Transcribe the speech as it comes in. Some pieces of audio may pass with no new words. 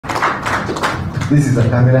This is a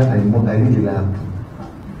camera I really love.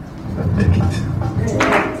 Take it.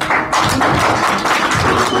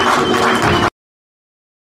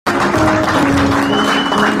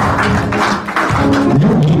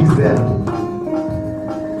 You use that.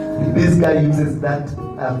 This guy uses that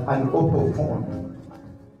an Oppo phone.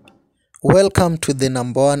 Welcome to the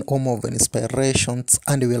number one home of inspirations,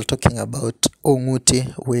 and we are talking about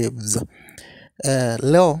Ong'uti waves.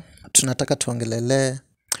 Leo tunataka tuongelele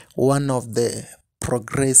one of the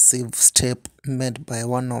progressive step made by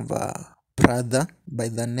one of our brother by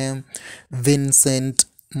the name Vincent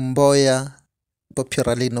Mboya,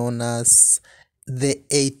 popularly known as the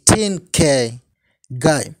 18K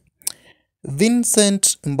guy.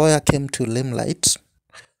 Vincent Mboya came to limelight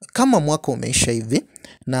kama mwaka umeisha hivi,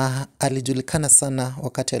 na alijulikana sana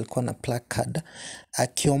wakati alikuwa na placard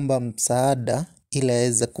akiomba msaada ili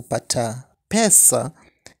aweze kupata pesa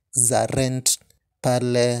za rent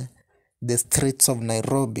pale the streets of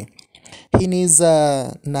Nairobi. In his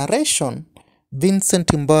narration,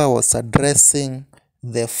 Vincent Mboya was addressing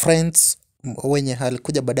the friends wenye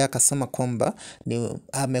alikuja baadaye akasema kwamba ni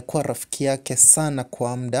amekuwa rafiki yake sana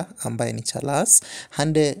kwa muda ambaye ni Charles,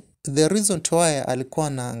 and the reason why alikuwa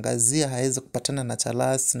anaangazia hawezi kupatana na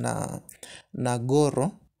Charles na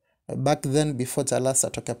Goro back then before Charles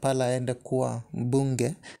atoke pala aende kuwa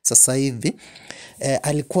mbunge sasa hivi,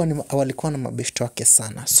 walikuwa na mabeshto wake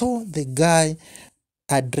sana. So the guy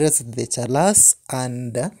addressed the Charles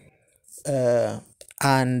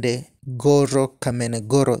and Goro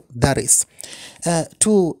Kamenegoro, that is.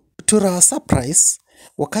 To our surprise,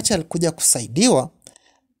 wakati alikuja kusaidiwa,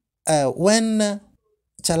 when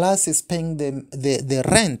Charles is paying the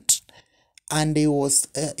rent, and he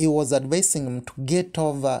was advising him to get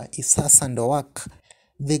over his husband work,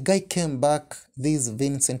 the guy came back, this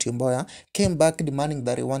Vincent Mboya, came back demanding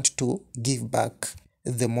that he want to give back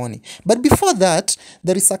the money. But before that,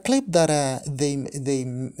 there is a clip that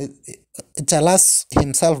Charles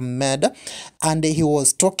himself made, and he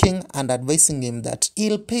was talking and advising him that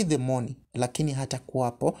he'll pay the money, lakini hata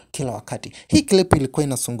kuwapo kila wakati. Hii clip ilikuwa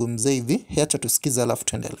inazungumzia hivi, acha tusikize alafu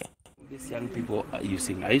tuendelee. These young people are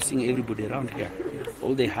using everybody around here.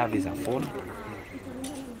 All they have is a phone,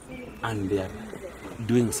 and they are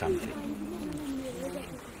doing something.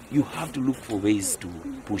 You have to look for ways to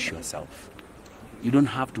push yourself. You don't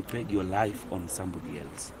have to peg your life on somebody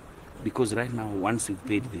else. Because right now, once you've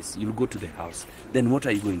paid this, you'll go to the house. Then what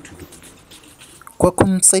are you going to do? Kwa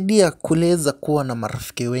kumsaidia kuliweza kuwa na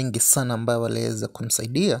marafiki wengi sana ambao waliweza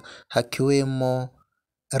kumsaidia, hakiwemo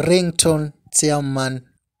Ringtone chairman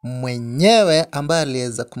mwenyewe ambaye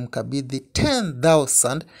aliweza kumkabidhi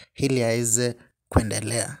 10,000 ili aweze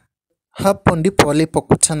kuendelea. Hapo ndipo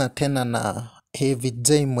walipokutana tena na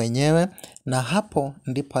VJ mwenyewe, na hapo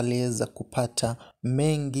ndipo aliweza kupata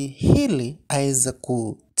mengi ili aweze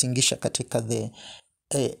kutingisha katika the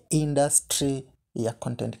industry ya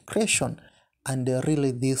content creation, and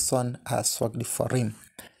really this one has worked for him.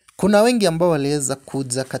 Kuna wengi ambao waliweza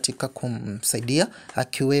kuja katika kumsaidia,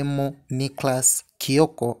 akiwemo Nicholas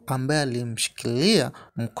Kioko ambaye alimshikilia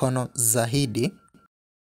mkono zaidi.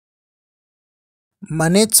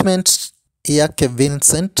 Management yake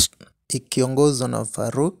Vincent ikiongozwa na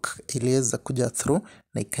Farouk iliweza kuja through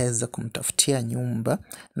na ikaweza kumtafutia nyumba,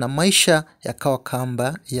 na maisha yakawa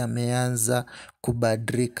kamba yameanza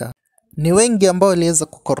kubadilika. Ni wengi ambao waliweza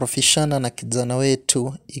kukorofishana na kijana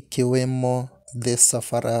wetu, ikiwemo the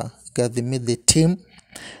Safara Gadhimidhi team,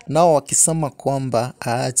 nao wakisema kwamba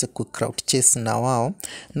aache crowd chase na wao,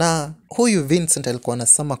 na huyu Vincent alikuwa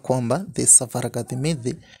anasema kwamba the Safara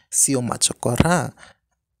Gadhimidhi sio machokora,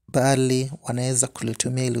 bali wanaweza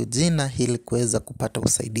kulitumia ile jina ili kuweza kupata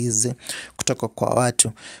usaidizi kutoka kwa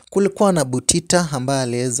watu. Kulikuwa na Butita ambaye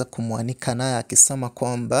aliweza kumwanika naye akisema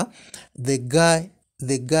kwamba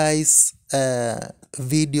the guys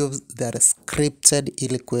videos that are scripted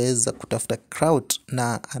ili kuweza kutafuta crowd,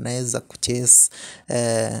 na anaweza kuchase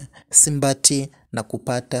sympathy na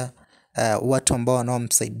kupata watu ambao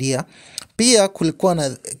wanaomsaidia. Pia kulikuwa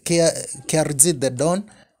na KRG the Don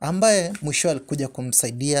ambaye mwisho alikuja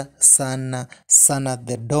kumsaidia sana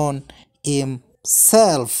the Don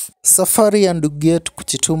himself. Safari ya ndugu yetu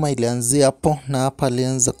kuchituma ilianzia hapo, na hapa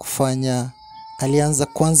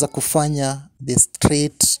alianza kufanya the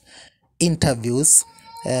street interviews.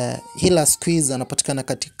 Hila squeeze anapatikana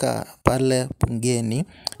katika pale Pungeni,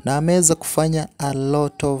 na ameweza kufanya a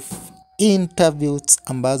lot of interviews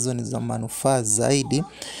ambazo ni za manufaa zaidi,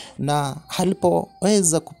 na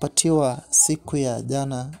alipoweza kupatiwa siku ya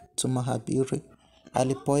jana Jumahabiri,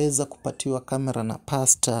 alipoweza kupatiwa kamera na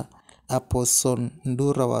Pastor Apostle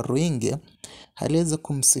Ndura wa Ruinge aliweza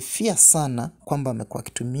kumsifia sana kwamba amekuwa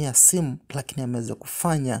akitumia simu, lakini ameweza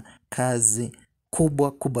kufanya kazi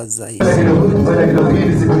kubwa zaidi.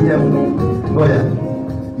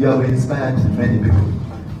 You have inspired many people.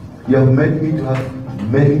 You have made me to have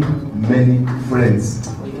many friends.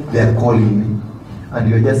 They are calling me, and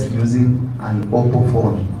you're just using an Oppo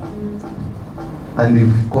phone, and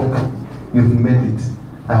you've conquered, you've made it.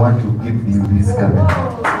 I want to give you this camera.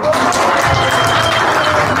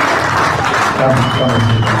 Come and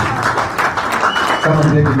take it. Come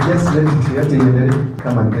and take it. Just let it here.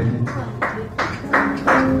 Come and take it.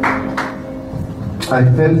 I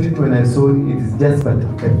felt it when I saw it is just but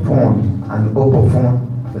a phone, an Oppo phone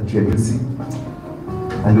that you are using,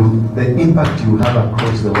 and the impact you have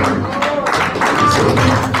across the world. So,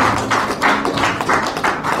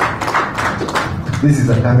 this is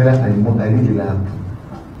a camera I really love.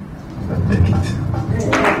 But take it.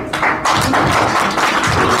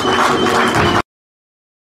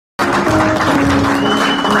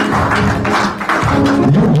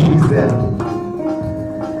 You who is there?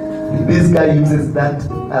 This guy uses that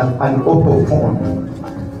an Oppo phone.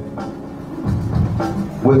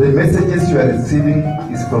 Well, the messages you are receiving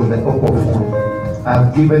is from the Oppo phone.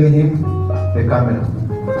 I've given him the camera.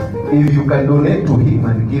 If you can donate to him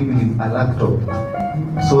and give him a laptop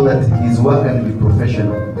so that his work can be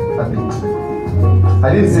professional, a bit.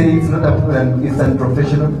 I didn't say it's not it's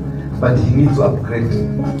unprofessional, but he needs to upgrade.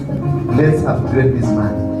 Let's upgrade this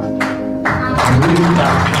man.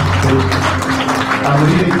 I'm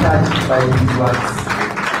really touched by his works.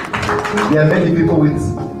 There are many people with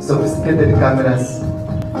sophisticated cameras,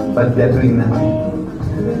 but they are doing nothing.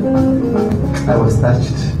 I was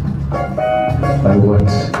touched by what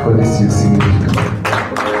God is using me to do.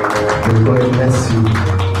 May God bless you.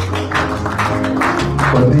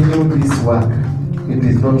 Continue this work. It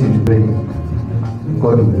is not in vain.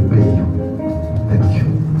 God will pay you. Thank you.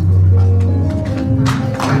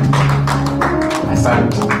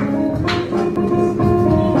 Asante.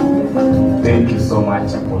 Thank you so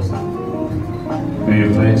much, Apostle. We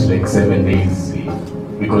met like 7 days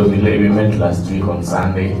because we met last week on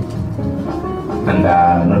Sunday, and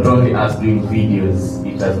not only us doing videos,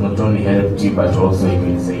 it has not only helped you but also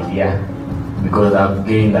imesaidia, because I've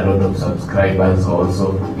gained a lot of subscribers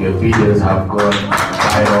also. Your videos have gone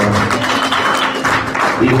viral.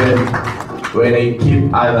 Even when I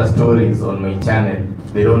keep other stories on my channel,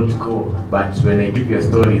 they don't go, but when I keep your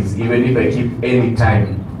stories, even if I keep any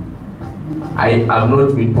time, I have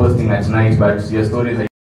not been posting at night, but your stories I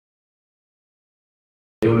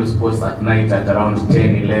always post at night at around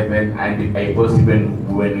 10, 11, and I post even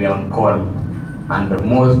when we are on call, and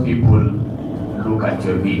most people look at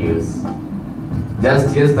your videos.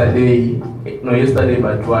 Just yesterday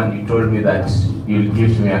but one, you told me that you'll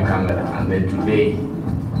gift me a camera, and then today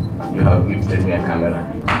you have gifted me a camera.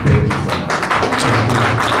 Thank you so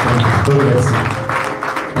much. God bless you.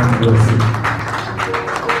 God bless you.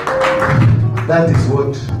 That is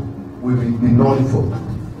what we will be known for.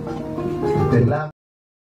 The love.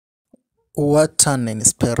 What an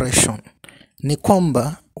inspiration. Ni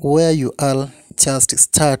kwamba where you are, just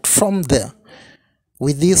start from there.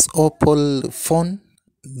 With this Oppo phone,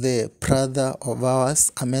 the brother of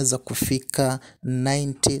ours ameweza kufika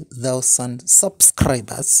 90,000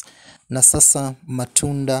 subscribers, na sasa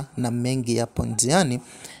matunda na mengi yapo njiani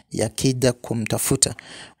yakija kumtafuta.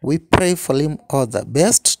 We pray for him all the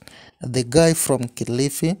best. The guy from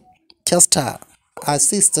Kilifi, just as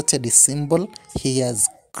he started his symbol, he has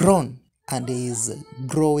grown and he is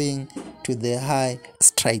growing to the high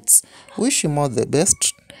strides. Wish him all the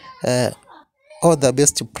best. All the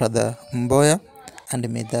best to Brother Mboya, and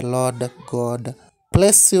may the Lord God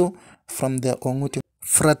bless you from the Ong'uti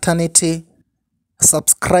fraternity.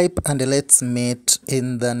 Subscribe and let's meet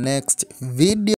in the next video.